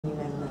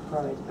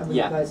Pride? And were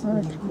you guys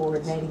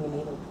coordinating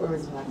and either, or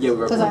was it like? Yeah, we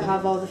were. Because I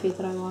have all the food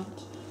that I want.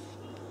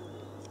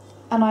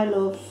 And I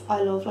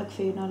love like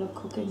food and I love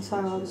cooking, so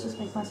I always just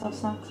make myself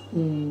snacks.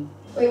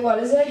 Wait, what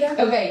is it again?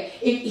 Okay,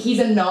 he's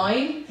a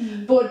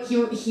 9, but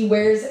he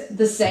wears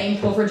the same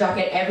puffer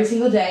jacket every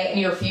single day and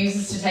he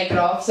refuses to take it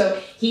off.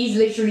 So he's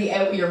literally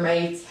out with your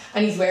mates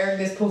and he's wearing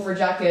this puffer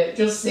jacket,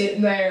 just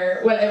sitting there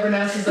when everyone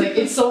else is like,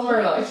 it's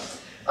summer, like,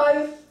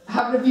 I'm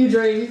having a few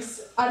drinks,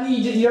 and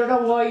you don't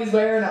know why he's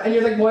wearing it, and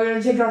you're like, why don't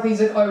you take it off?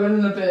 He's like, I will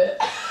in a bit.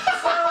 I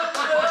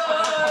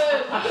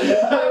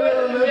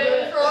will in a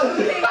bit.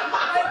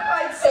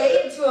 I'd say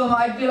it to him.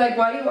 I'd be like,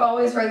 why do you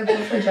always wear the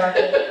puffer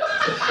jacket?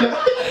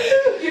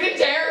 You'd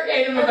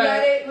interrogate him And about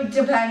then it. it would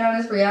depend on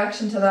his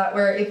reaction to that,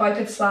 where if I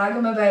could slag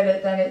him about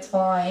it, then it's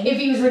fine. If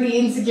he was really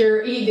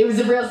insecure, it was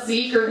a real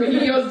secret, but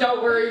he goes,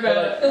 don't worry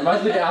about it.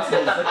 Imagine if you ask him,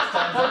 he just like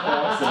stands up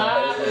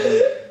and walks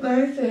away.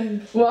 Let me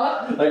think.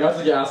 What? Like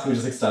imagine if you ask him, he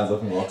just like stands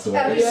up and walks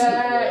away.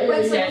 Yeah.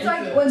 When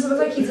someone's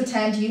like he's a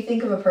 10, do you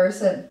think of a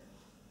person?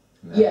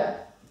 No. Yeah.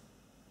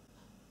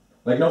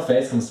 Like no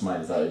face comes to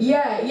mind, is that what you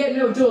Yeah,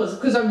 no, it does.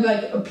 Because I'm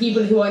like,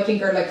 people who I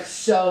think are like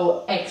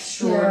so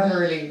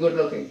extraordinarily good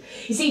looking.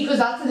 You see, because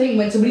that's the thing,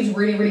 when somebody's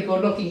really, really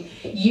good looking,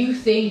 you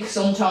think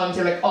sometimes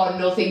you're like, oh,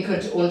 nothing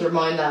could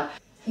undermine that.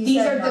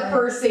 These are the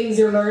first things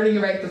you're learning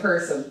about the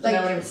person. Like you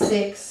know what I mean?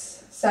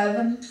 6,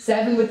 7.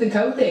 7 with the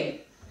coat thing.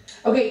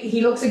 Okay,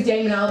 he looks like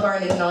Damon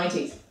Albarn in the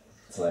 90s.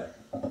 It's like,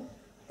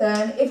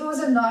 Then, if it was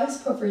a nice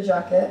puffer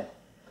jacket,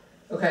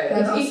 Okay,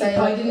 then I'll say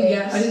like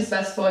I didn't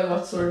specify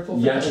what sort of puffer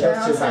yeah, I jacket. think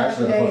that's too Yeah, harsh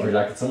with the okay. puffer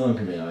jacket. Some of them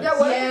can be nice. Yeah,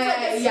 what if it's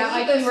like a I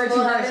think we're too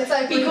sleeveless harsh. one? It's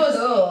like really Because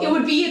cool. it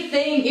would be a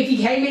thing if he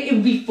came in, it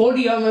would be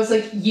funny almost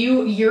like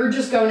you're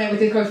just going out with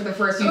this guy for the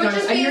first few It would times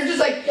just and be- you're just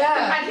like,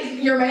 yeah. and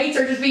your mates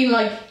are just being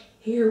like,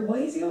 here, why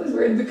is he always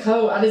wearing the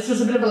coat? And it's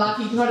just a bit of a laugh.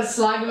 You can kind of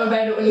slag him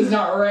about it when he's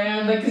not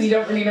around, like, because you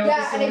don't really know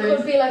Yeah, what and the it story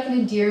could be like an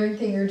endearing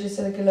thing or just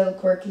like a little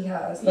quirk he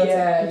has. That's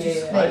Yeah, it. It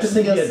yeah. I makes just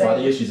you think he feel had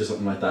body safe. issues or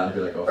something like that, and I'd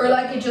be like, oh. Or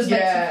like it just makes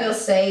Yeah. you feel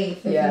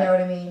safe, if Yeah. you know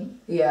what I mean.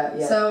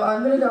 Yeah. So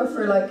I'm gonna go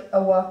for like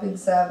a whopping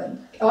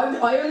 7.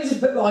 I just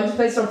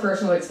based on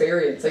personal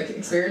experience, like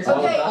experience.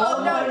 Okay, all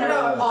oh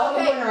no. All of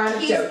Okay, mine are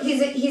anecdotes.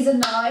 he's a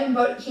 9,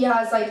 but he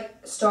has like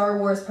Star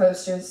Wars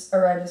posters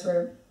around his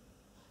room.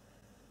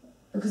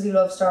 Because he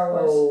loves Star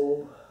Wars.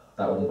 Oh,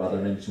 That wouldn't bother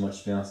me too much,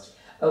 to be honest.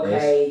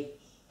 okay.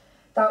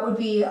 That would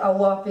be a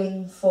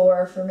whopping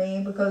 4 for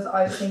me because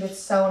I just think it's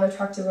so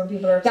unattractive when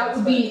people are That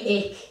would be an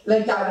ick.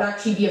 Like, that would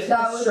actually be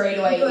a straight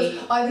away ick.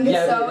 I think it's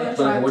Yeah, so but it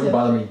unattractive. wouldn't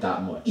bother me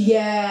that much.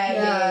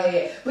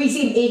 Yeah. But you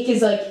see, an ick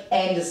is like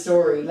end of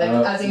story. Like,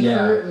 as in yeah.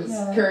 curtains.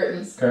 Yeah.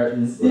 Curtains.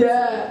 Curtains.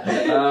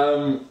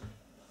 Yeah.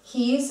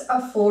 He's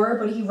a 4,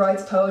 but he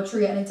writes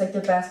poetry and it's like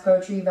the best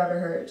poetry you've ever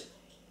heard.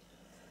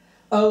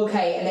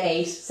 Okay, an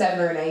 8. 7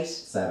 or an 8.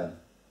 7.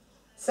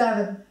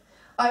 7.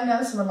 I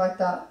know someone like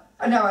that.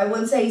 No, I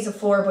wouldn't say he's a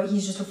 4, but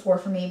he's just a 4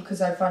 for me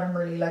because I find him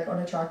really like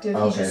unattractive.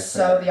 He's Okay, just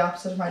fair. so the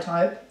opposite of my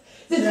type.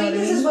 The You know thing what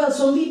I is mean? as well,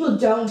 some people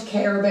don't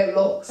care about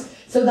looks.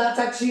 So that's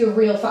actually a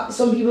real fact.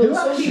 Some people... Who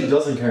actually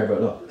doesn't care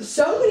about looks?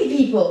 So many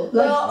people.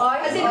 Like, Well,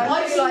 I've seen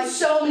like,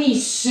 so many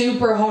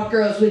super hot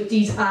girls with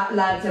these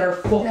lads that are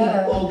fucking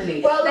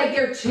ugly. Well, like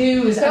they're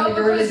 2s and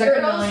the girl is like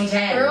a 9,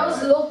 10.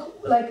 Girls look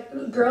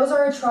like, girls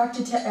are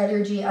attracted to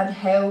energy and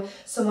how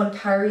someone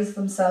carries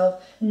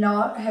themselves,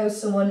 not how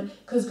someone,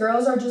 because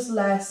girls are just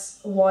less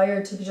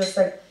wired to be just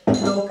like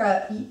look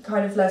at,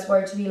 kind of less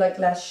wired to be like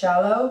less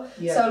shallow.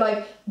 Yeah. So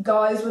like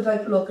guys would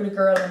like look at a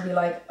girl and be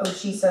like, oh,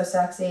 she's so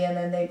sexy, and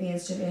then they'd be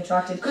instantly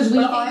attracted. Because we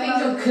think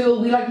things are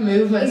cool, we like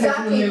movement.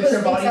 Exactly, Moves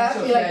their body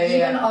exactly. and stuff. Like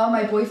even on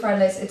my boyfriend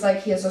list, it's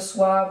like he has a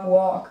suave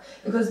walk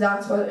because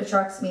that's what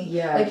attracts me.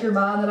 Yeah. Like your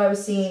man that I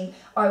was seeing,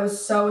 I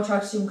was so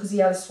attracted to him because he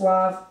had a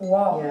suave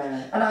walk.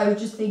 Yeah. And I would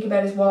just think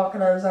about his walk,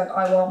 and I was like,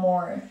 I want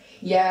more.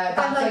 Yeah,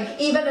 that's And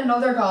like even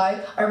another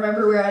guy, I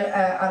remember we were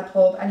at a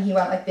pub, and he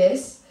went like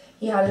this.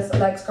 He had his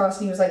legs crossed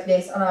and he was like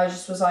this, and I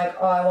just was like,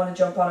 oh, I want to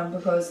jump on him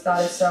because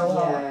that is so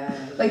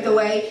hot. Like the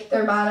way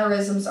their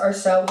mannerisms are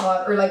so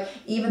hot, or like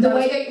even the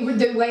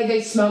way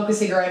they smoke a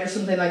cigarette or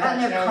something like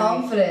that. and their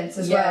confidence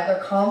as well. Their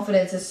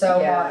confidence is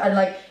so hot, and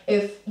like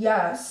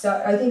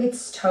so I think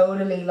it's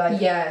totally like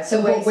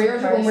So when we're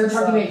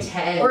talking about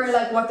 10, or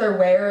like what they're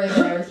wearing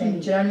and everything.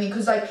 Do you know what I mean?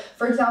 Because like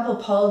for example,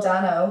 Paul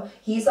Dano,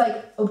 he's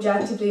like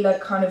objectively like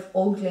kind of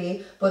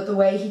ugly, but the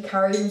way he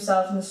carries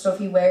himself and the stuff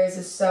he wears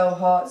is so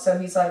hot. So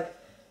he's like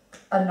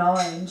a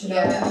 9. Do you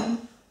know what I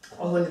mean?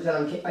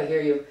 100%. I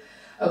hear you.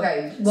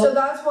 Okay. Well, So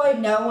that's why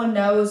no one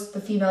knows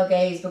the female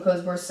gaze,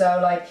 because we're so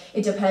like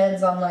it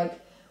depends on like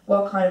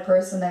what kind of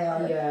person they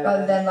are,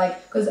 rather than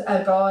like, because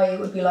a guy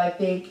would be like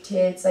big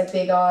tits, like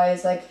big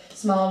eyes, like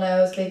small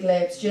nose, big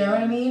lips. Do you know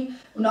what I mean?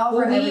 Not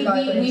for every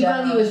guy, but in we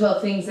general. value as well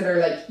things that are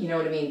like, you know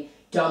what I mean,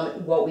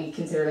 what we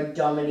consider like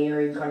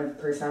domineering kind of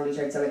personality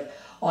traits. So like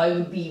I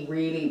would be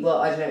really, well,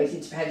 I don't know,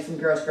 it depends from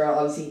girl to girl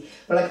obviously,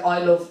 but like I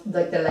love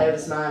like the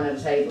loudest man at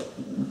a table.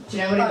 Do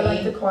you know what I mean? I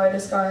like the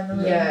quietest guy in the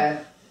room.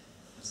 Yeah.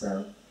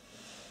 So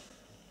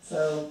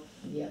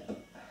yeah,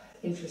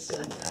 interesting.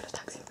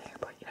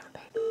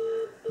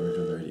 We're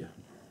doing the radio.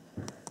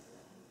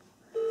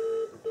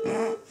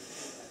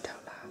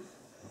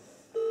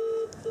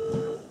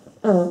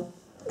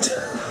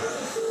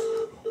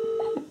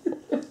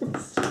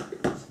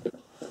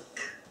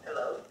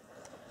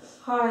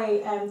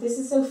 Hi, this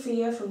is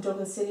Sophia from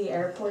Dublin City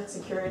Airport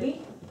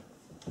Security.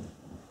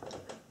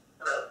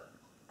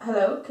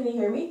 Hello, can you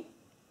hear me?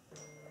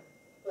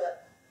 Yeah.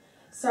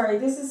 Sorry,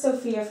 this is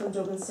Sophia from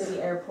Dublin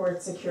City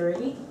Airport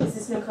Security. Is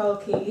this Nicole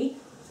Keeley?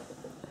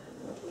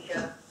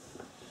 Yeah.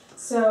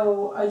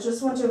 So I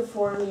just want to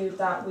inform you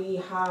that we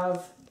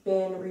have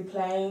been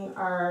replaying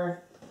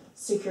our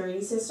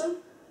security system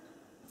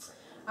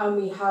and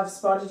we have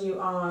spotted you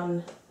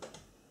on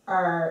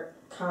our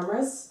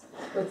cameras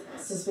with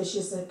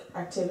suspicious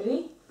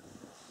activity.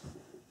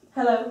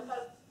 Hello.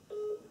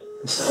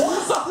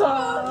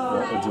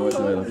 What do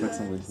I look like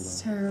somebody?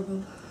 It's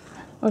terrible.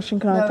 Ocean,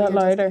 can I have that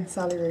lighter?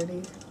 Sally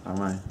Rooney. Am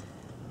I?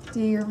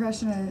 Do your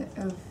impression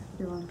of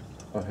your one?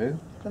 Of who?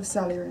 Of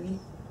Sally Rooney.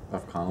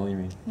 Of Connell, you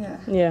mean? Yeah.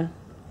 Yeah.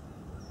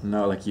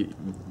 No, like you,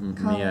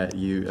 Mia,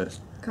 you.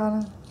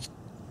 Colin.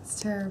 It's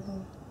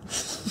terrible.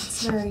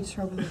 It's very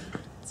troubling.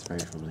 It's very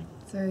troubling.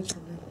 It's very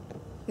troubling.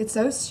 It's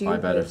so stupid. I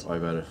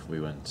bet if we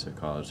went to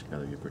college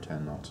together, you'd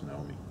pretend not to know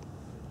me.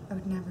 I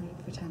would never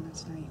pretend not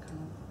to know you,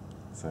 Colin.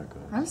 So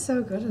good. I'm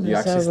so good at You it.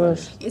 actually So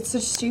studied. It's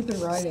such stupid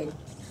writing.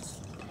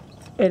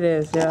 It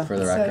is, yeah. For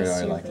the It's so record, I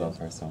stupid. love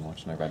her so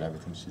much, and I read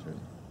everything she's written.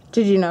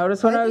 Did you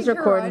notice when I was think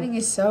her recording? writing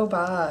is so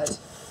bad.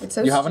 It's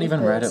so You haven't even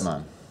stupid. read it,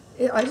 man.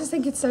 I just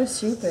think it's so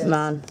stupid.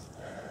 Man.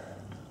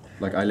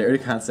 Like I literally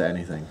can't say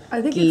anything.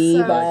 I think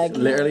it's so Bag.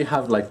 Literally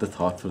have like the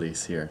thought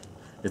police here.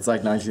 It's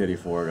like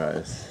 1984,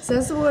 guys. So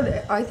that's the one,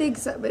 I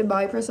think, in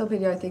my personal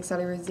opinion, I think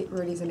Sally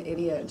Rooney's an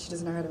idiot and she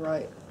doesn't know how to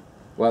write.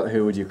 Well,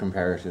 who would you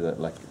compare her to that?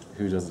 Like,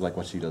 who does like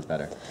what she does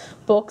better?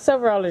 Books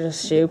overall are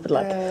just stupid,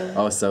 like.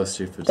 Oh, so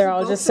stupid. They're all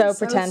Books just are so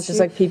pretentious, stupid.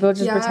 like people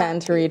just Yeah,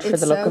 pretend to read for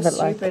the look of it, It's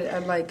so like. stupid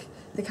and like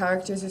the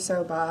characters are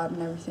so bad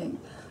and everything.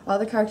 All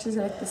the characters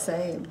are like the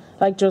same.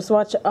 Like just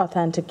watch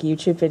authentic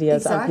YouTube videos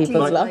Exactly. on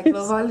people's Like lives.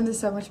 Love Island is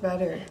so much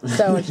better.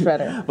 So much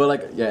better. Well,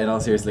 like, yeah, in all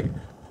seriousness, like,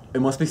 it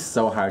must be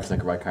so hard to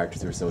like write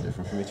characters who are so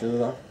different from each other,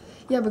 though.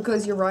 Yeah,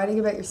 because you're writing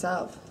about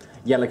yourself.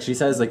 Yeah, like she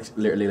says, like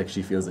literally, like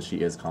she feels that she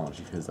is Connell.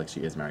 She feels like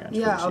she is Marianne.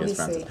 She Yeah, feels she is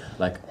obviously. Frances.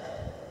 Like,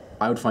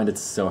 I would find it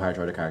so hard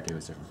to write a character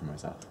who's different from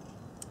myself.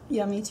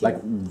 Yeah, me too.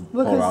 Like,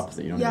 polar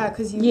opposite. You know what I mean?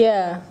 because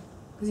Yeah.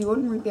 you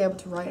wouldn't be able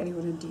to write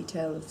anyone in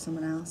detail of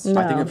someone else. No.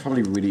 I think it's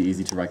probably really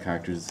easy to write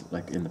characters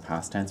like in the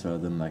past tense rather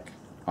than like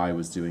I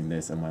was doing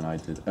this and when I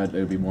did. It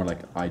would be more like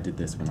I did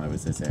this when I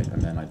was this age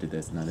and then I did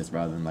this and then this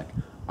rather than like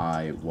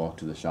I walked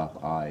to the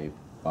shop, I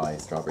buy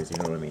strawberries. You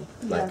know what I mean?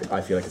 Like Yeah.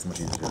 I feel like it's much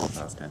easier to do it in the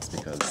past tense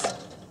because.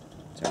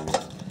 Do you know what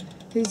I mean?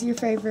 Who's your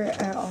favourite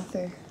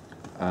author?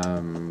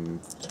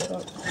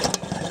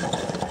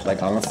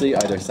 Like honestly,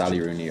 either Sally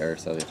Rooney or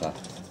Sylvia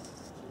Plath.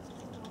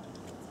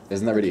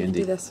 Isn't that really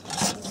Do indie? this.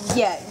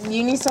 Yeah,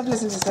 you need to stop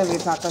listening to Sylvia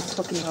Plath. That's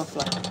fucking rough,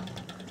 like.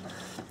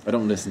 I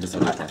don't listen to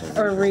Sylvia Plath.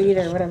 Or read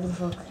or whatever the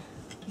fuck.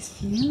 He's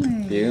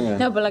fuming. Yeah.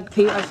 No, but like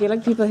I feel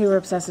like people who are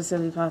obsessed with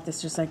Sylvia Plath,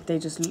 it's just like they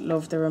just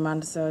love the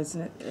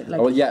romanticising it, like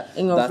Oh, yeah,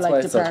 of that's why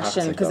like it's so depression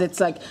toxic, because though. it's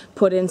like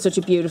put in such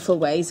a beautiful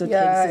way, so it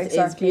Yeah, thinks it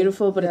is exactly.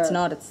 beautiful, but it's Yeah.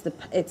 not.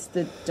 It's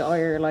the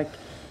dire like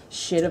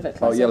shit of it.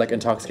 Oh yeah, like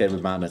intoxicated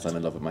with madness, I'm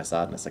in love with my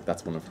sadness. Like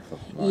that's one of her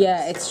fucking lines.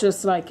 Yeah, it's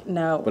just like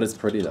no. But it's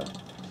pretty though.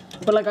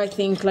 But like I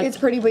think like It's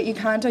pretty, but you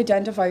can't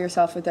identify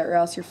yourself with it or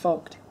else you're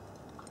fucked.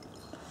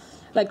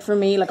 like for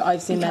me, like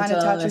I've seen You can't mental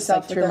attach illness yourself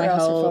like with through it my or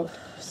else you're whole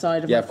fucked.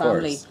 side of Yeah, my of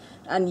family, course.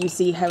 and you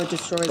see how it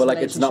destroys. But like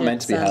it's not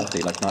meant to be relationships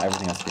healthy. Like not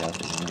everything has to be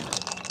healthy. You know?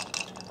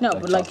 No,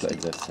 Like but like chocolate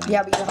exists. you know?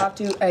 Yeah, but you have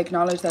to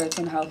acknowledge that it's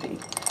unhealthy.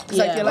 'Cause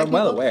Yeah. I feel like I'm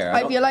well people, aware.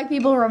 I feel like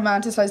people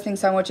romanticize things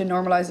so much and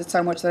normalize it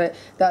so much that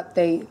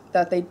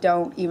they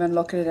don't even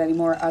look at it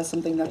anymore as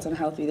something that's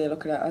unhealthy. They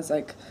look at it as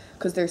like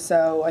because they're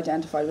so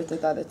identified with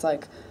it that it's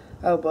like,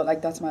 oh, but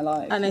like that's my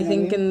life. And I you know what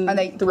think mean? in and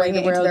they the way bring the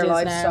it into world their is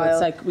lifestyle. now,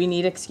 it's like we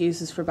need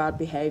excuses for bad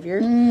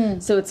behaviour.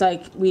 So it's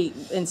like we,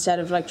 instead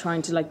of like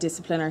trying to like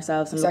discipline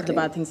ourselves and look at the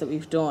Exactly. bad things that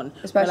we've done,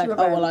 Especially we're like,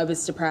 with oh well, men. I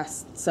was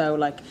depressed, so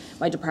like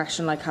my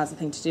depression like has a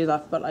thing to do with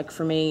that. But like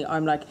for me,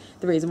 I'm like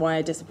the reason why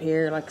I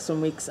disappear like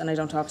some weeks and I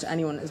don't talk to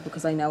anyone is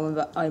because I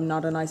know I'm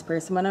not a nice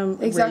person when I'm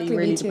Exactly, really me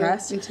really too,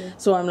 depressed. me too.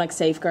 So I'm like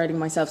safeguarding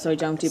myself so I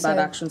don't do bad Same.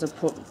 actions or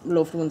put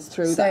loved ones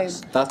through Same.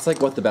 that. That's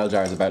like what the bell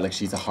jar is about. Like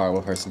she's a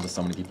horrible person to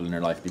so many people in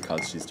her life because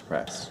she's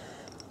depressed.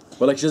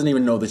 But like she doesn't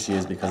even know that she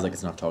is because like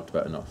it's not talked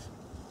about enough.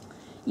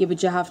 Yeah,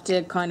 but you have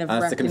to kind of And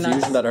it's the recognise.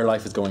 confusion that her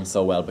life is going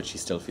so well, but she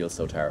still feels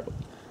so terrible.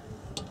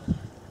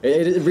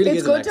 It really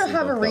It's is. an good to excellent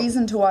have a book, though.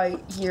 reason to why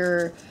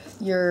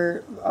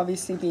you're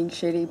obviously being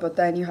shitty, but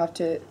then you have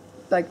to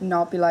like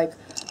not be like,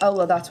 oh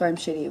well, that's why I'm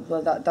shitty.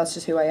 Well, that's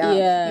just who I am.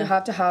 Yeah. You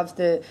have to have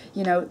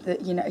you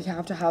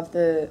have to have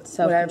the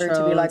whatever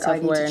to be Self-control like, and I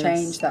need to self-awareness.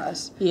 change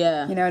that.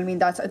 Yeah. You know what I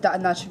mean?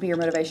 And that should be your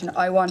motivation.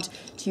 I want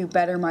to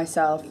better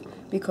myself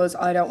because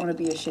I don't want to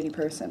be a shitty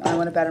person. I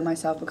want to better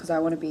myself because I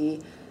want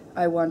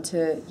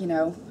to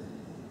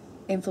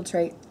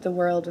infiltrate the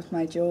world with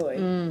my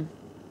joy.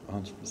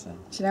 100%. Do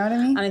you know what I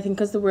mean? And I think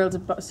because the world's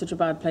such a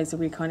bad place that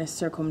we kind of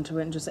succumb to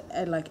it and just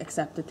like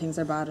accept that things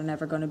are bad and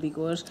never going to be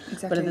good.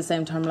 Exactly. But at the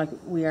same time, like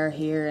we are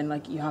here and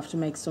like you have to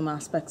make some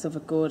aspects of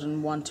it good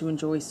and want to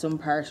enjoy some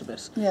part of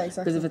it. Yeah,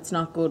 exactly. Because if it's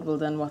not good, well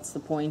then what's the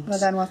point? Well,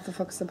 then what the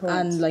fuck's the point?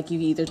 And like you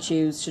either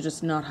choose to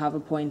just not have a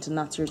point and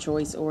that's your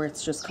choice, or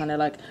it's just kind of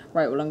like,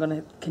 right, well I'm going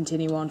to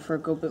continue on for a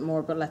good bit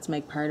more, but let's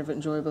make part of it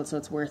enjoyable so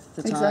it's worth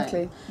the time.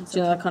 Exactly. Do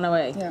you know that kind of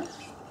way? Yeah.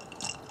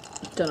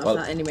 Don't know Well,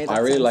 if that any made that I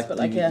really sense, liked, but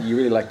like, you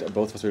really liked,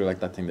 both of us really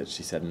liked that thing that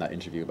she said in that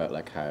interview about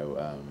like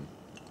how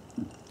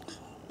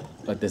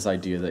like this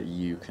idea that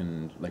you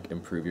can like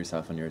improve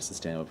yourself and you're a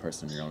sustainable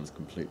person on your own is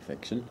complete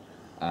fiction,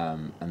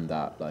 and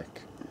that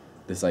like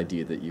this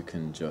idea that you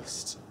can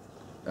just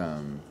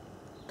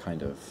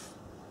kind of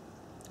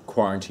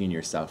quarantine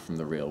yourself from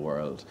the real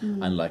world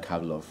and like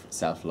have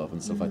self-love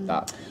and stuff like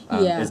that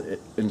is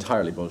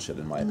entirely bullshit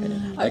in my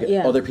opinion. Like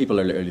other people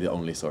are literally the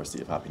only source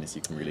of happiness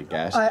you can really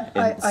get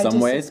in some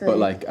ways, but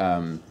like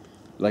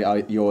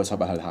you always talk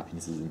about how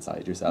happiness is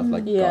inside yourself,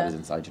 like God is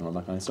inside you and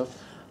all that kind of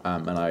stuff,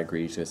 and I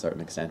agree to a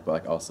certain extent, but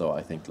like also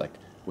I think like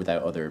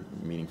without other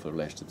meaningful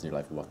relationships in your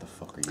life, what the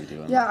fuck are you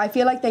doing? Yeah, I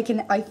feel like they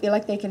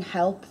can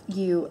help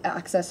you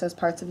access those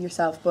parts of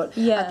yourself, but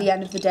at the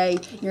end of the day,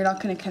 you're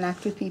not going to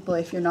connect with people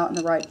if you're not in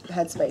the right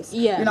headspace.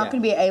 Yeah. You're not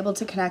going to be able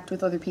to connect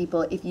with other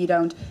people if you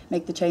don't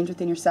make the change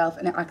within yourself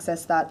and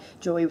access that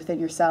joy within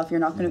yourself. You're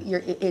not going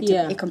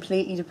to. It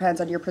completely depends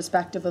on your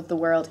perspective of the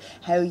world,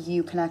 how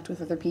you connect with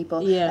other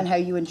people, and how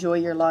you enjoy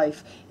your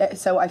life.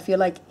 So I feel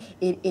like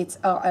it's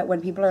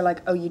when people are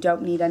like, "Oh, you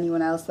don't need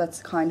anyone else,"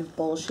 that's kind of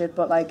bullshit.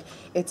 But like,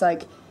 it's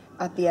like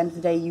at the end of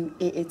the day,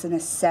 it's a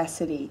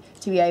necessity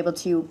to be able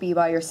to be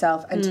by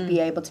yourself and to be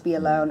able to be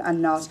alone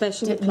and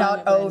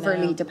not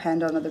overly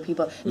depend on other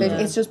people.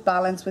 It's just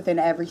balance within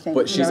everything.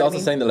 But she's also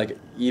saying that like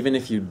even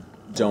if you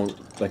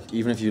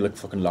like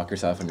fucking lock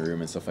yourself in your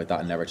room and stuff like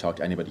that and never talk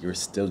to anybody, you're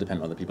still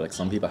dependent on other people. Like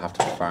some people have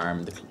to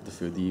farm the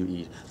food that you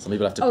eat. Some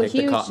people have to pick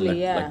the cotton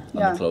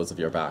on the clothes of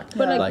your back.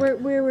 But like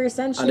we're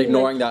essentially, and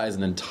ignoring that is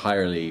an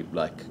entirely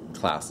like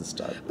classist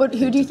style. But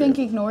who do you think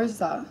ignores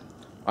that?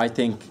 I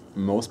think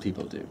most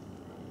people do.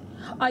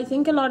 I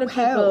think a lot of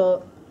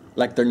people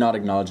like they're not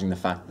acknowledging the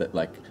fact that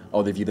like,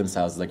 oh, they view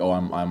themselves as like, oh,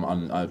 I'm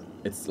on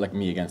it's like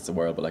me against the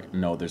world, but like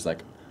no, there's like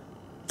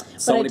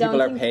so many people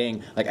are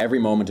paying, like every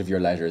moment of your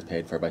leisure is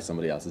paid for by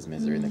somebody else's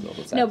misery in the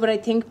global south. No, but I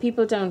think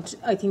people don't.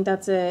 I think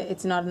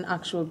it's not an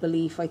actual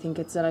belief. I think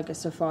it's like a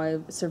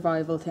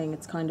survival thing.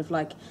 It's kind of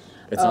like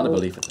it's not a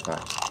belief, it's a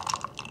fact.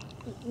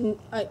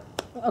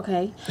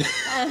 Okay.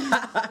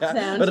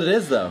 But it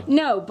is though.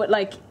 No, but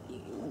like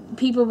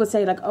people would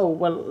say like, oh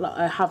well,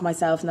 I have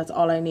myself and that's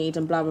all I need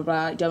and blah blah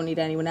blah, I don't need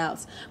anyone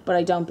else. But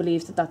I don't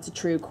believe that that's a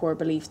true core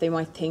belief. They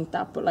might think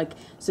that, but like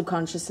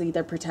subconsciously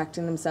they're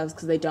protecting themselves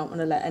because they don't want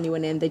to let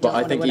anyone in. But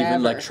I think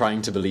even like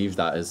trying to believe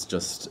that is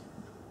just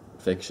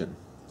fiction.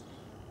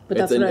 But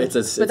it's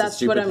a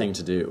stupid thing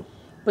to do.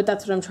 But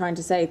that's what I'm trying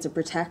to say. It's a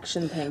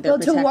protection thing. They're Well,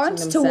 to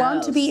themselves.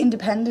 want to be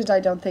independent, I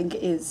don't think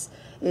is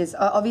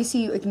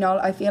obviously you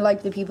acknowledge. I feel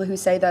like the people who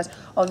say that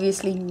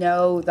obviously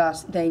know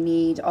that they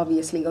need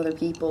obviously other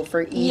people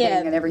for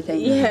eating and everything.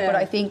 Yeah. But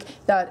I think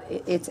that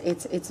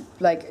it's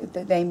like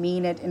they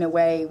mean it in a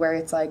way where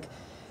it's like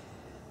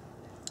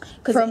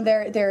from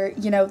their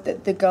you know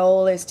the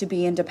goal is to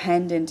be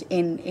independent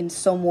in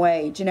some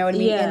way. Do you know what I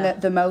mean? In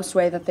the most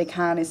way that they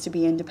can is to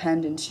be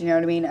independent. Do you know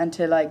what I mean? And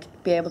to like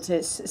be able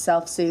to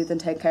self-soothe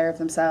and take care of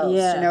themselves.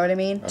 Yeah. Do you know what I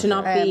mean? To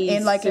not be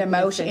in like an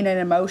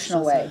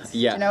emotional way.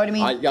 Yeah. Do you know what I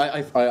mean?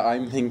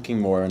 I'm thinking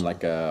more in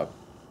like a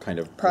kind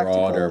of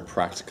broader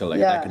practical like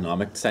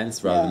economic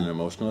sense rather than an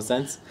emotional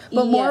sense.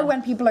 But more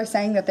when people are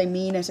saying that they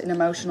mean it in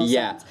emotional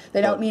sense.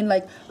 They don't mean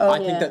like I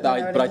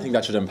think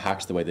that should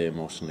impact the way they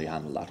emotionally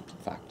handle that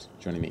fact.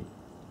 Do you know what I mean?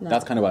 No.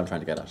 That's kind of what I'm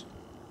trying to get at.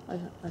 I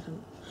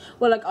don't.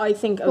 Well, like I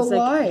think. But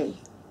why?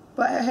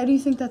 But how do you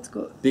think that's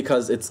good?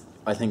 Because it's.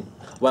 I think.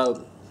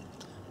 Well.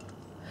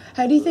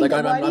 How do you think?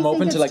 Like I'm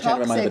open to like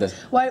changing my mind with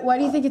it. Why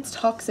do you think it's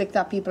toxic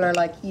that people are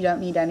like you don't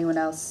need anyone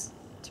else?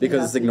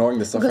 Because it's ignoring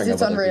the suffering. Because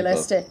it's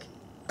unrealistic.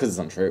 Because it's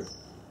untrue.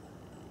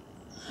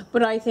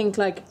 But I think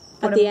like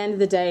at the end of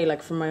the day,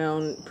 like from my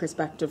own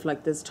perspective,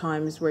 like there's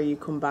times where you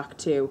come back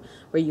to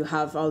where you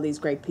have all these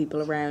great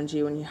people around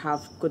you and you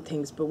have good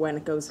things, but when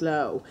it goes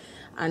low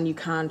and you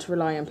can't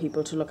rely on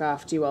people to look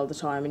after you all the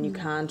time and you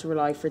can't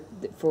rely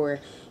for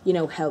you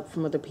know help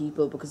from other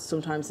people because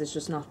sometimes it's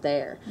just not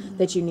there,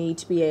 that you need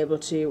to be able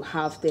to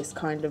have this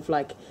kind of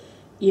like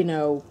you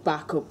know,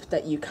 backup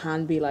that you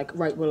can be like,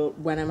 right, well,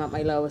 when I'm at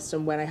my lowest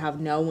and when I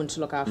have no one to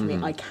look after me,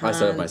 I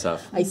still have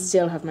myself. I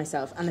still have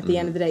myself. And at the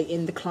end of the day,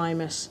 in the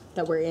climate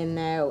that we're in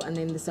now and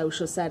in the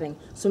social setting,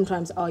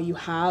 sometimes all you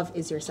have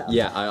is yourself.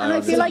 Yeah, I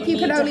feel like you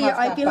can only,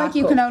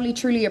 you can only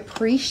truly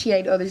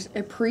appreciate others,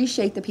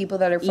 appreciate the people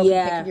that are fucking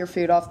picking your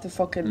food off the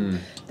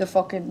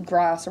fucking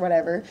grass or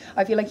whatever.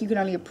 I feel like you can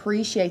only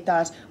appreciate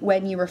that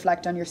when you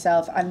reflect on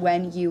yourself and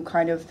when you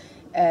kind of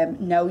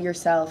know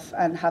yourself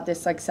and have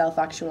this like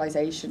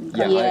self-actualization.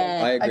 Yeah,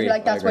 I agree. I feel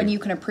like that's when you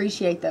can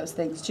appreciate those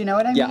things. Do you know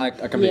what I mean? Yeah, I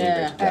completely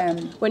agree. Yeah.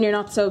 When you're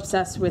not so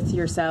obsessed with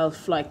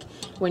yourself, like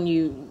when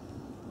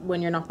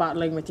you're not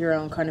battling with your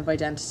own kind of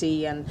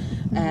identity and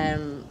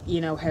you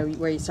know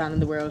where you stand in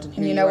the world and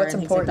who you know what's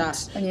and important,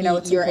 things like that, and you know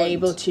what's you're important.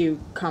 able to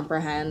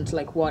comprehend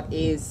like what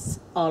is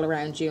all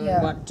around you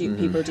and what do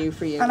people do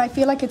for you. And I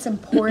feel like it's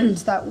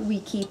important that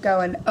we keep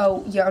going,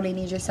 oh, you only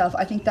need yourself.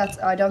 I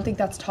don't think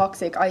that's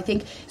toxic. I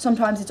think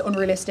sometimes it's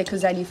unrealistic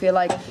because then you feel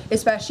like,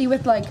 especially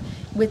with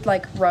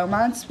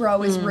romance, we're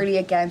always really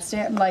against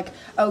it and like,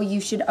 oh, you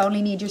should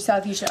only need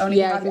yourself, you should only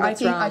be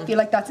happy. I feel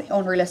like that's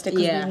unrealistic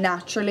because we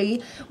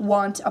naturally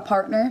want a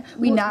partner.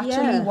 We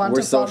naturally want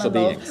we're to fall in love.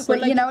 beings. But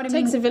like, you know what I mean?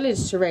 It takes a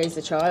village to raise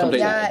a child. Completely.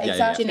 Yeah,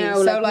 exactly. You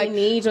know, so like we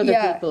need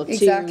other people to,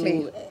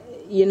 exactly.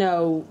 you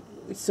know,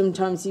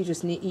 sometimes you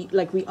just need,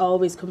 like we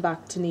always come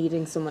back to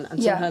needing someone,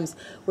 and sometimes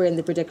we're in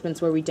the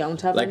predicaments where we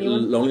don't have like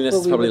anyone. Loneliness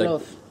is probably like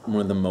love.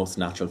 one of the most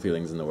natural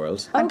feelings in the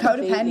world. And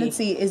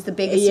codependency is the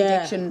biggest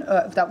addiction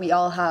that we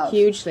all have.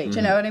 Hugely. Do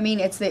you know what I mean?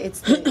 It's the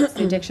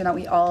addiction that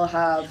we all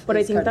have. But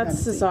I think that's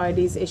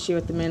society's issue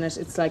at the minute.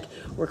 It's like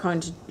we're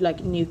kind of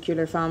like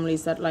nuclear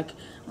families that like,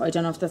 I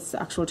don't know if that's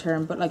the actual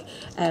term, but like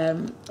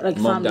Mum,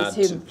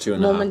 families dad, who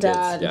mum and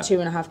dad kids,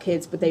 and 2.5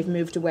 kids, but they've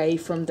moved away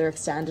from their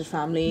extended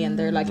family and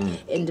they're like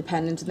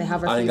independent and they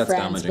have a few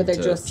friends, but they're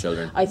just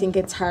children. I think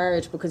it's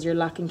hard because you're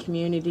lacking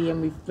community,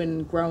 and we've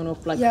been grown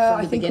up like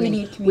from the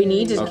beginning. We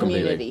needed Oh,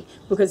 community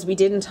because we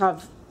didn't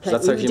have. So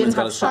that's how we humans didn't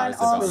have got as shops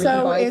far as where we also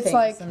could buy it's things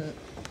like and-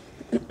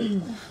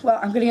 well,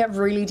 I'm going to get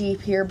really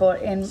deep here,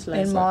 but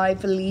in my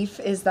belief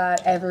is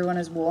that everyone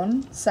is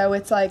one. So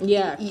it's like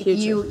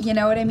you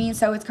know what I mean?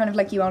 So it's kind of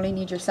like you only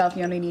need yourself,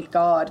 you only need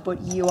God,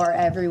 but you are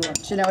everyone.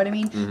 Do you know what I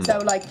mean? So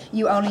like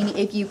you only need,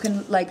 if you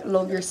can like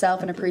love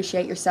yourself and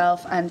appreciate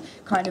yourself and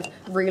kind of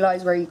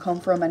realize where you come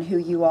from and who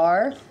you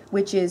are,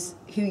 which is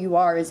who you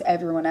are is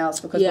everyone else,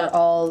 because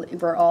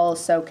we're all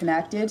so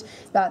connected,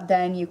 that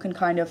then you can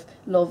kind of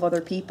love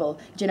other people.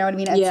 Do you know what I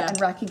mean? And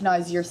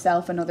recognize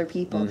yourself and other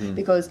people,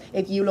 because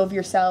if you love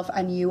yourself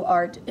and you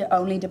are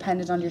only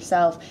dependent on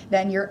yourself,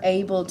 then you're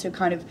able to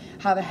kind of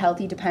have a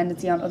healthy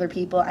dependency on other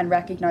people and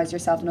recognize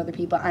yourself and other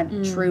people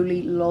and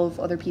truly love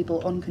other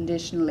people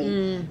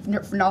unconditionally,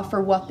 not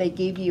for what they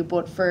give you,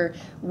 but for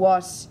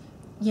what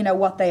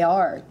they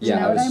are. Do you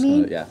know what I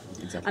mean? Yeah,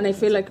 exactly. And I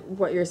feel like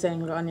what you're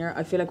saying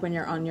I feel like when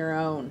you're on your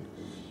own,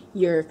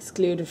 you're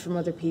excluded from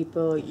other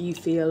people, you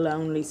feel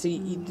lonely, so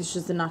it's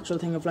just the natural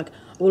thing of like,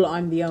 well,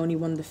 I'm the only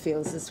one that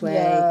feels this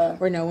way,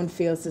 or no one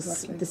feels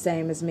the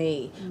same as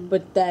me.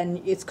 But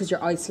then it's because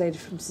you're isolated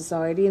from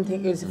society and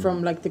it's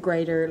from like the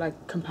greater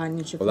like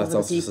companionship. Well, that's of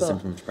other also people. just a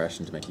symptom of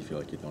depression, to make you feel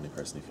like you're the only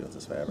person who feels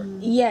this way ever.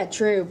 Yeah,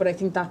 true, but I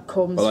think that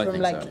comes from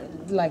like so.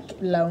 like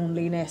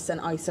loneliness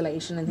and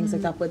isolation and things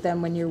like that. But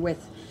then when you're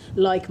with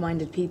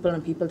like-minded people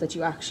and people that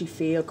you actually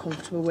feel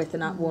comfortable with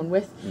and at one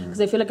with, because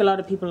I feel like a lot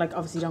of people like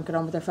obviously don't get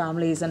on with their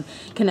families and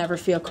can never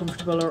feel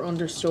comfortable or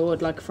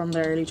understood like from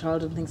their early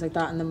childhood and things like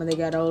that, and then when they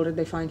get older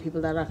they find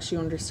people that actually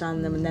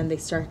understand them, and then they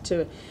start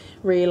to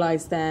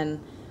realise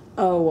then,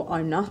 oh,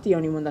 I'm not the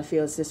only one that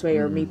feels this way,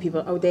 or meet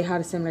people, oh, they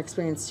had a similar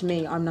experience to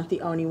me, I'm not the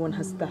only one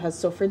that has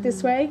suffered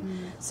this way.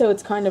 So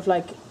it's kind of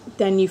like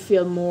then you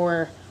feel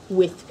more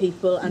with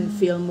people and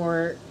feel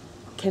more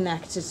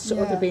connected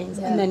to other beings,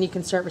 and then you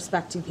can start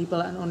respecting people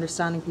and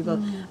understanding people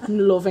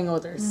and loving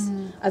others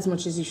as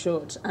much as you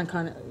should, and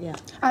kind of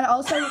and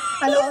also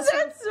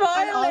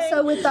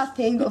with that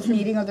thing of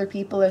needing other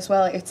people as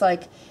well, it's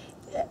like,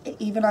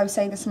 even I was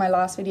saying this in my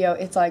last video,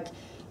 it's like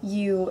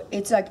you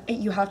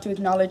have to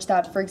acknowledge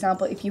that, for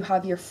example, if you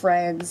have your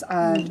friends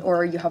and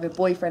or you have a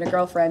boyfriend, a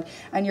girlfriend,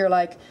 and you're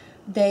like,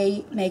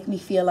 they make me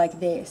feel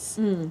like this.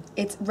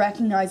 It's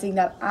recognizing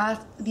that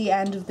at the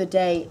end of the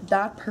day,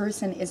 that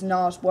person is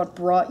not what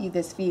brought you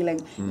this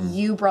feeling.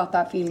 You brought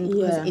that feeling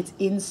because it's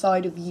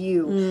inside of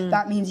you.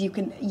 That means you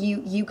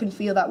can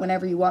feel that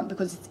whenever you want,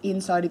 because it's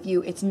inside of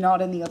you. It's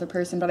not in the other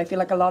person. But I feel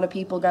like a lot of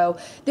people go,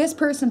 this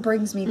person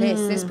brings me this,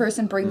 this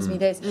person brings me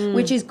this,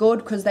 which is good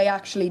because they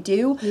actually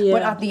do.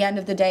 But at the end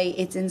of the day,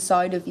 it's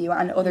inside of you,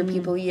 and other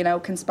people,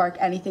 can spark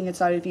anything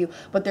inside of you.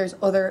 But there's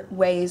other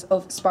ways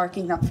of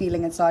sparking that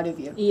feeling inside of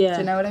you. Do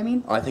you know what I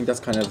mean? I think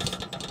that's kind of,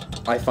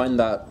 I find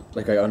that,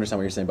 like, I understand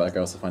what you're saying, but like I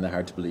also find it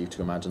hard to believe,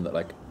 to imagine that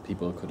like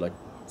people could, like,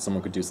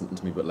 someone could do something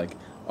to me, but like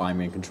I'm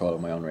in control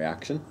of my own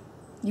reaction.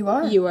 You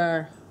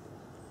are.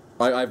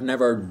 I've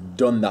never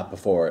done that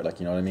before, like,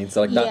 you know what I mean? So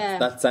like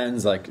that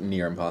sounds like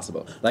near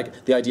impossible.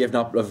 Like the idea of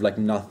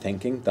not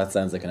thinking, that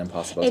sounds like an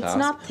impossible task. It's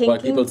not thinking,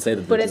 like, people say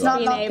that, but it's not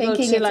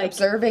thinking, to, it's like,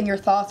 observing your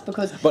thoughts,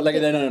 because but like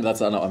no, that's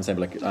not what I'm saying.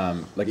 But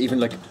like even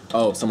like,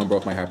 oh, someone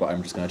broke my heart, but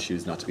I'm just gonna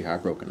choose not to be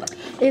heartbroken. Like,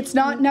 it's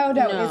not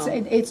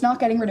it's not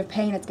getting rid of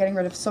pain, it's getting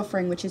rid of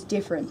suffering, which is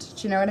different.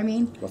 Do you know what I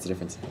mean? What's the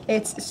difference?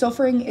 It's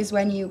suffering is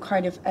when you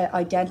kind of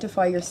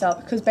identify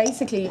yourself, because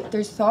basically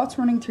there's thoughts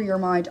running through your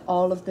mind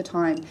all of the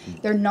time.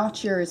 They're not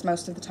not yours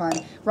most of the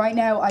time. Right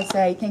now, I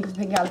say, think of a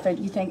pink elephant.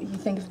 You think of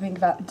a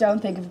pink elephant.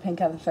 Don't think of a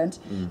pink elephant.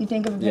 You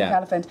think of a pink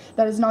elephant.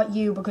 That is not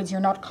you, because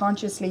you're not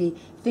consciously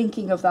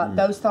thinking of that.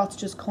 Those thoughts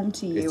just come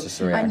to you, it's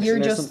just a reaction and you're or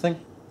just.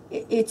 Something?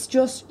 It's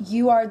just,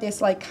 you are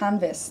this like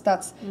canvas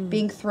that's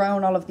being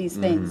thrown all of these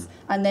things,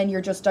 and then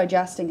you're just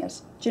digesting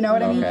it. Do you know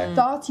what I mean?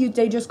 Thoughts,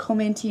 they just come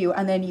into you,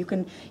 and then you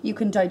can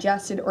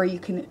digest it or you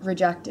can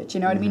reject it. Do you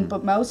know what I mean?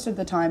 But most of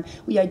the time,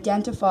 we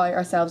identify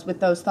ourselves with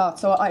those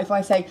thoughts. So if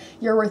I say,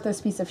 you're a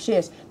worthless piece of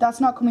shit,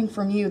 that's not coming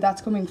from you.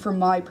 That's coming from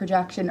my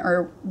projection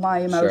or my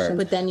emotions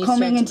But then you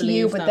coming start to into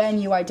you. believe But that. then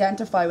you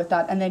identify with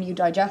that, and then you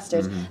digest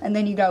it, and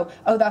then you go,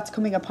 oh, that's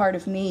coming a part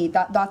of me.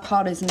 That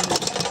thought is me.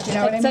 Do you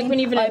know what I mean? It's like when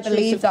you've an I intrusive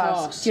believe that.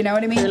 thought. Do you know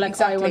what I mean? You're like,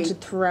 exactly. I want to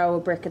throw a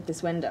brick at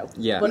this window.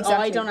 Yeah. But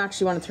Exactly. I don't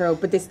actually want to throw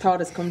it, but this thought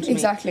has come to me.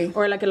 Exactly.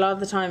 Or like a lot of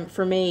the time,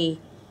 for me,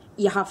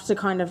 you have to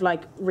kind of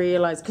like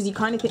realise, because you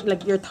kind of think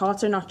like your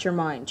thoughts are not your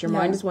mind. Your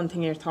mind is one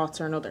thing, your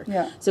thoughts are another.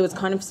 Yeah. So it's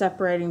kind of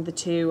separating the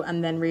two,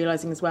 and then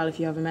realising as well, if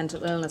you have a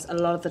mental illness, a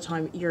lot of the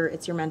time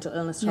it's your mental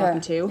illness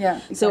talking to you. Yeah,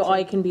 exactly. So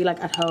I can be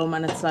like at home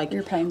and it's like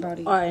Your pain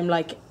body. I'm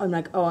like,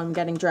 oh, I'm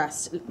getting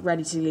dressed,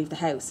 ready to leave the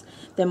house.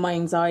 Then my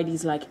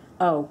anxiety's like,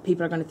 oh,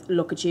 people are going to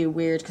look at you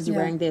weird because you're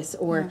wearing this,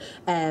 or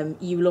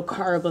you look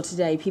horrible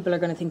today. People are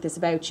going to think this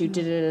about you.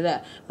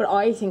 But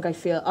I think I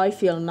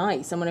feel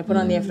nice, and when I put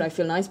on the effort, I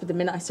feel nice. But the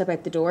minute I step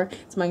out the door,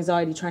 it's my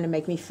anxiety trying to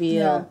make me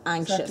feel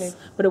anxious. Exactly.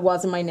 But it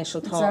wasn't my initial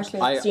thought.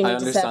 Exactly. I So you need to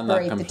understand that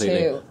separate the completely.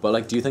 two. But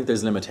like, do you think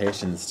there's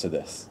limitations to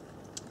this?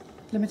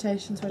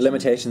 Limitations.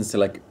 Limitations to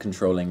like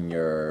controlling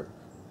your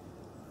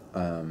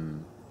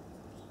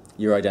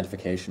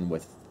identification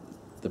with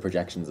the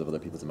projections of other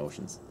people's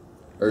emotions?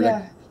 Or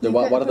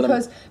what are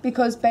the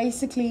because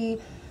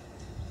basically,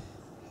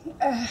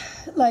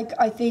 like,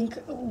 I think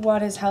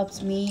what has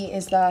helped me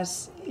is that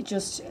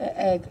just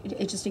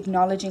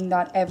acknowledging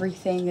that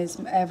everything is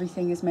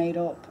made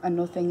up, and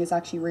nothing is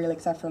actually real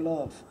except for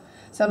love.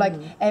 So like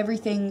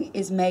everything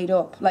is made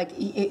up, like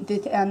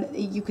and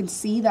you can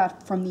see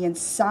that from the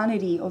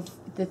insanity of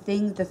the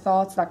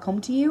thoughts that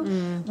come to you,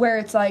 where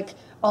it's like,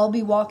 I'll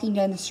be walking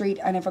down the street,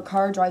 and if a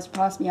car drives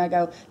past me, I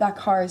go, that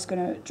car is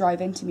going to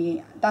drive into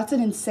me. That's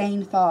an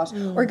insane thought.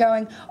 Or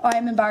going,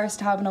 I'm embarrassed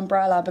to have an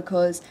umbrella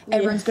because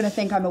everyone's going to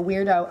think I'm a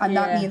weirdo, and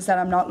that means that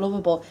I'm not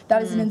lovable.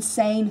 That is an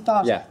insane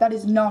thought. Yeah. That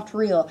is not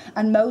real.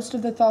 And most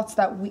of the thoughts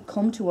that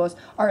come to us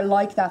are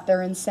like that.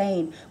 They're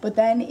insane. But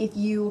then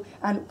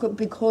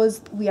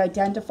because we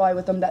identify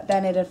with them, that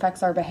then it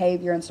affects our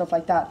behavior and stuff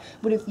like that.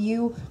 But if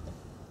you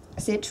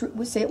sit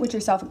with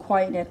yourself in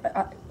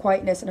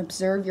quietness and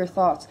observe your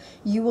thoughts,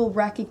 you will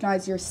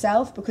recognize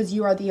yourself, because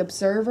you are the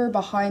observer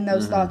behind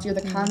those thoughts. You're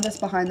the canvas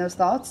behind those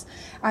thoughts,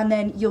 and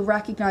then you'll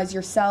recognize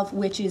yourself,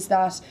 which is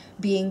that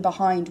being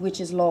behind,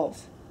 which is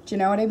love. Do you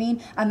know what I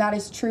mean? And that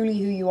is truly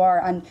who you are.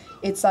 And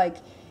it's like,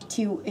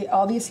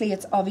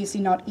 it's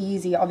obviously not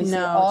easy. Obviously,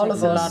 all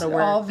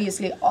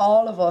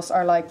of us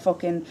are like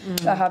fucking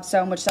that have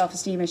so much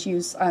self-esteem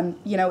issues, and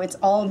it's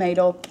all made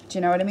up. Do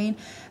you know what I mean?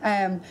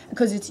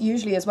 Because it's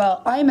usually as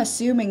well, I'm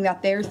assuming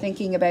that they're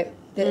thinking about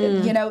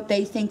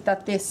they think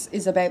that this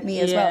is about me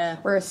as well.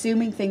 We're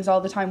assuming things all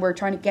the time. We're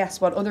trying to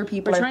guess what other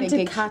people are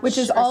thinking, which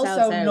is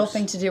also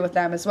nothing to do with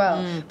them as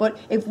well. But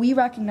if we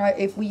recognize,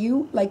 if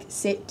you like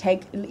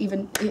take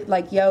even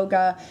like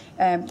yoga,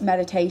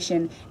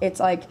 meditation,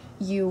 it's like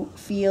you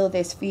feel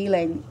this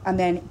feeling, and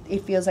then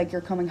it feels like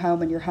you're coming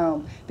home, and you're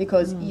home,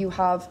 because you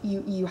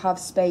have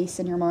space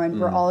in your mind.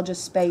 We're all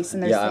just space,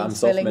 and there's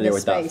things filling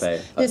this space.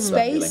 This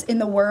space in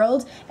the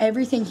world,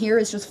 everything here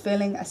is just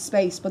filling a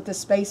space, but the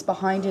space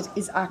behind it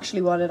is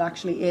actually what it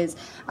actually is,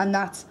 and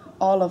that's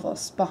all of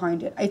us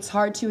behind it. It's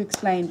hard to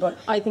explain, but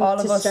I think all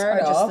of us are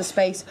just the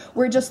space.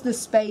 We're just the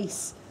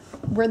space.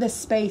 We're the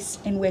space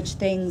in which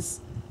things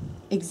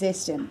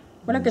exist in.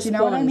 We're like a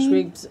sponge.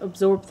 We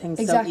absorb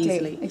things so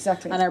easily.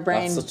 Exactly. And our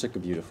brain. That's such a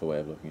beautiful way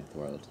of looking at the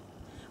world.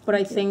 But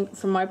I think,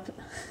 from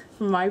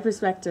my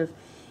perspective,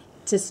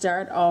 to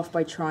start off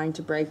by trying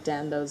to break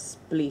down those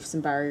beliefs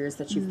and barriers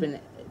that you've been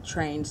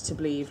trained to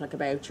believe, like,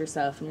 about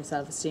yourself and your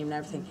self-esteem and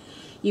everything,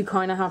 you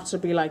kind of have to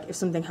be like, if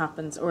something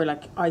happens, or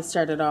like I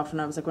started off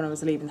and I was like, when I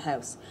was leaving the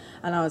house,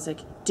 and I was like,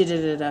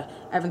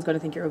 everyone's going to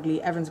think you're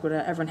ugly,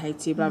 everyone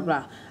hates you, blah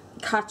blah.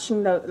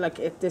 Catching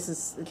it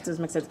doesn't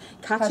make sense.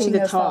 Catching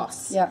the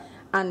thoughts,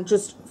 and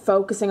just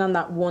focusing on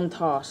that one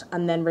thought,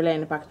 and then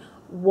relaying it back.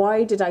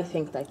 Why did I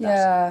think like that?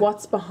 Yeah.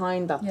 What's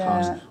behind that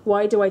thought?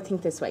 Why do I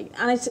think this way?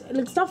 And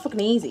it's not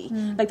fucking easy.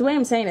 Like, the way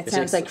I'm saying it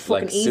sounds like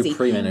fucking easy,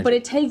 but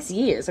it takes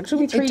years. Like, it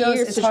took me 3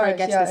 years to try and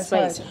get to this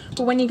space.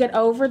 But when you get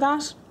over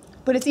that,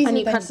 but it's easy, and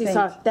you catch these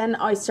thoughts, then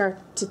I start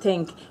to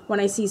think, when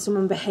I see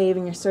someone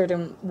behaving a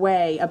certain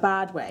way, a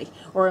bad way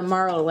or a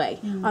moral way,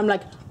 I'm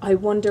like, I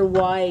wonder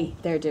why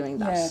they're doing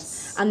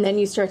that. And then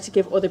you start to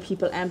give other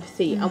people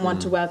empathy and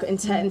want to welcome,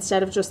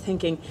 instead of just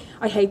thinking,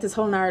 I hate this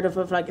whole narrative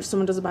of like, if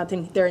someone does a bad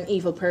thing, they're an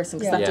evil person,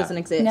 because that doesn't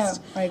exist. No,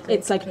 I agree.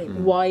 It's like,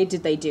 why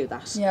did they do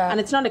that? And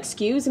it's not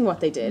excusing what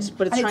they did,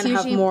 but it's trying to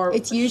have more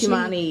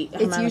humanity.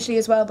 It's usually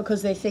as well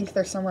because they think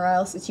they're somewhere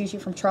else. It's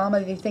usually from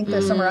trauma. They think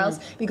they're somewhere else,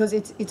 because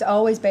it's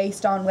always based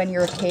based on when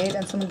you're a kid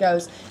and someone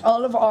goes,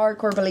 all of our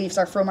core beliefs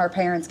are from our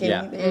parents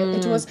giving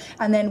it to us,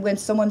 and then when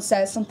someone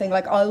says something,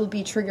 like I will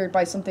be triggered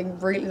by something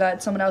really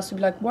that someone else would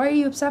be like, why are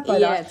you upset by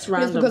that? Yeah, it's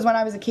random. Because when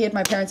I was a kid,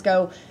 my parents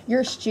go,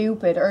 you're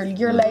stupid or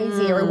you're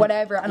lazy or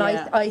whatever, and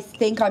I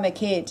think I'm a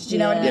kid. Do you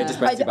know what I mean? Yeah, it just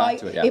brings you back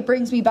to it, It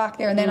brings me back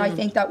there, and then I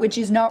think that, which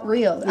is not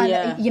real.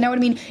 And you know what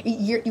I mean?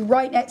 You're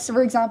right next, so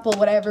for example,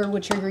 whatever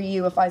would trigger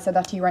you, if I said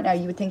that to you right now,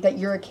 you would think that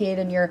you're a kid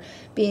and you're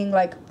being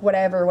like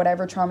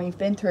whatever trauma you've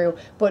been through,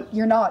 but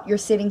you're not. You're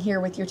sitting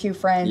here with your two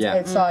friends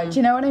outside. Do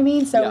you know what I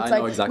mean? So it's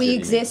like exactly we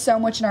exist so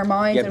much in our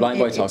minds, and it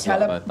teleports us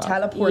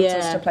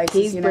to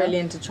places. He's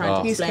brilliant at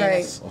trying to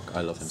explain it. Fuck,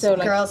 I love him. So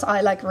girls,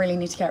 I like really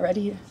need to get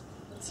ready.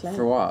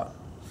 For what?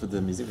 For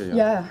the music video?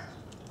 Yeah.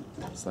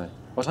 Slay.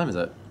 What time is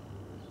it?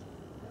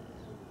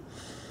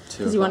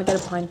 Because you want to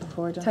get a pint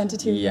before, don't 10 to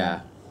 2.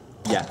 Yeah.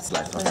 Yeah,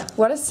 slay.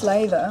 What a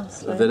sleigh though.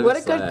 What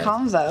a good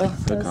convo.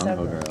 Good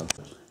convo, girl.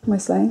 Am I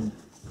slaying?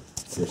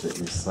 Seriously,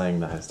 you're slaying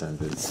the house down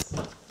boots.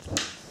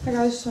 Hey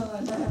guys, just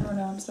want to let everyone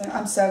know I'm slaying.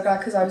 I'm so glad,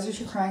 because I was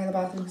literally crying in the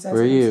bathroom because I was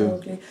Were you? so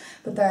ugly.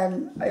 But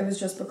then it was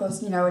just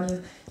because, you know, when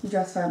you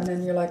dress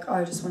feminine, you're like,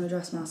 I just want to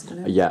dress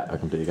masculine. Yeah, I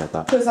completely get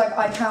that. Because like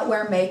I can't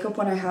wear makeup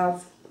when I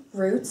have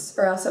roots,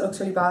 or else it looks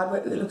really bad.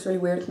 It looks really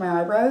weird with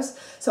my eyebrows.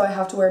 So I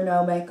have to wear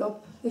no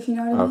makeup, if you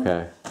know what I mean.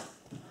 Okay.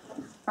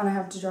 And I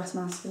have to dress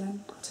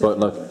masculine. But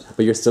look,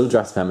 but you're still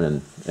dressed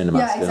feminine in a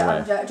masculine way. Yeah,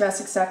 exactly. I'm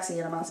dressing sexy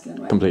in a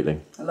masculine way. Completely.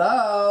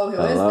 Hello,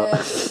 who is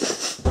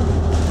this?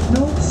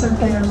 No, I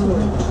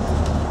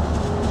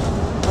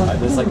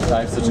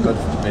have such a good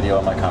video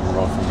on my camera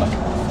roll from like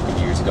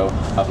years ago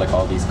of like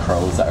all these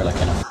crows that are like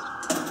in a...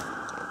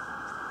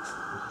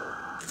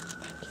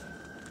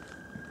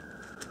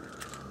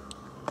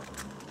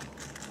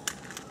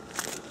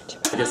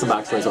 Give some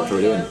backstory to what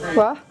we're doing.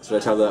 What? Should I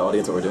tell the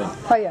audience what we're doing?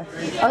 Oh yeah.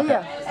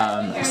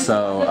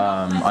 So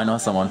I know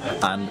someone,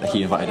 and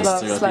he invited us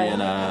to be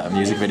in a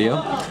music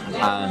video,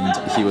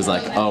 and he was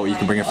like, "Oh, you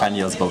can bring your friend,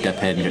 you'll both get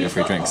paid and get your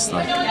free drinks."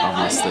 Like,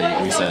 obviously,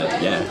 we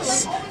said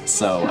yes.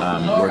 So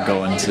we're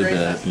going to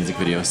the music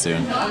video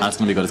soon, and it's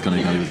gonna be good. It's gonna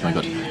be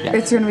good. Yeah.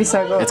 It's gonna be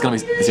so good. It's gonna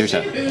be serious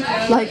shit.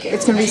 Like,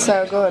 it's gonna be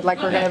so good. Like,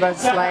 we're gonna both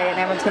slay, and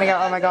everyone's gonna go,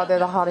 "Oh my god, they're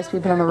the hottest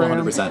people in the room."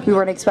 100%. We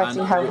weren't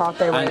expecting how hot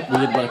they were. And we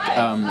did like,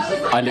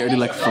 I literally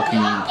like fucking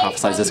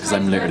prophesized this because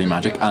I'm literally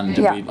magic, and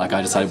we, like,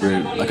 I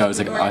decided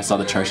I saw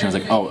the church and I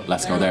was like, oh,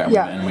 let's go there,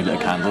 and we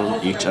lit a candle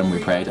each and we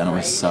prayed, and it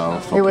was so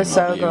fucking It was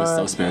so lovely. good. It was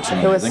so spiritual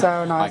and It was amazing.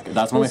 so nice. Like,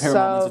 that's one of my favorite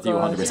moments with you,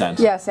 100%.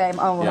 Yeah, same.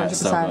 Oh, 100%. Yeah,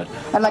 so good.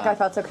 And like, I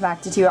felt so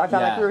connected to you. I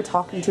felt like we were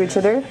talking to each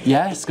other.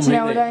 Yes, completely.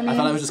 Do you know what I mean? I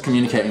thought I was just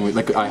communicating with,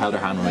 like, I held her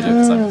hand when I did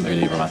because I'm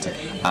really romantic.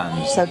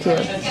 And so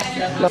cute.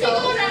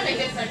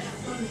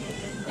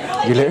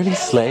 you're literally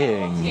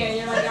slaying.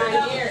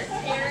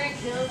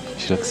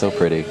 She looks so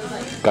pretty.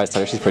 Guys,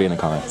 tell her she's pretty in the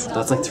comments.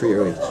 That's like 3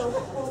 early.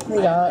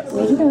 Yeah.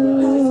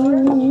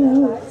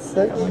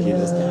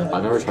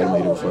 I've never tried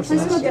mojito before. So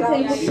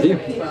have you?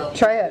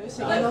 Try it.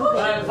 I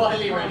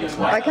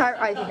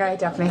think I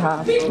definitely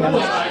have. To be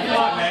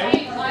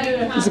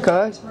honest. Is it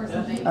good?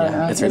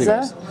 Yeah, it's really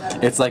good.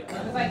 It's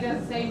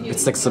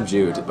like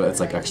subdued, but it's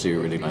like actually a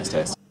really nice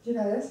taste. Do you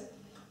know this?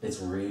 It's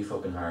really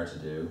fucking hard to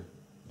do,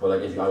 but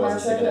like if I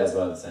wasn't singing it as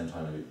well at the same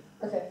time, I'd be...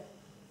 Okay.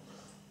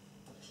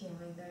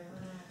 Fuming there.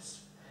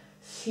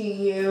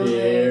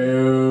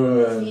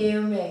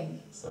 Fuming.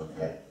 So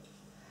good.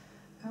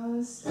 I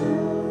was I can't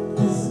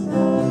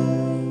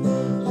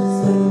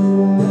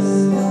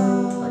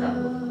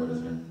remember what chord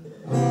it's been.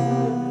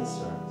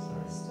 Sorry.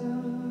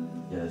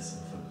 Yes.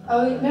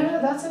 Oh no,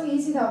 that's so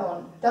easy, that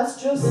one.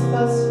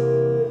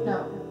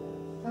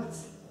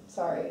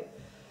 Sorry.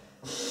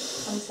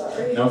 I'm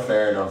sorry. No,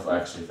 fair enough.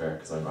 Actually, fair,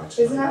 because I'm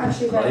actually. Isn't that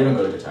actually I'm not fair? even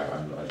good at guitar. I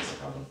just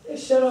have them.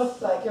 Shut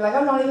up! Like, you're like,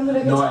 I'm not even good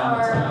at No,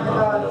 guitar. I am.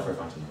 I know for a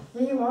fact.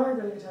 Yeah, you are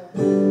good at guitar.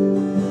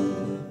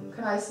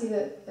 Can I see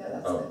that? Yeah,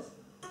 that's Oh. it.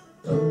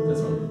 Oh,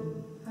 this one.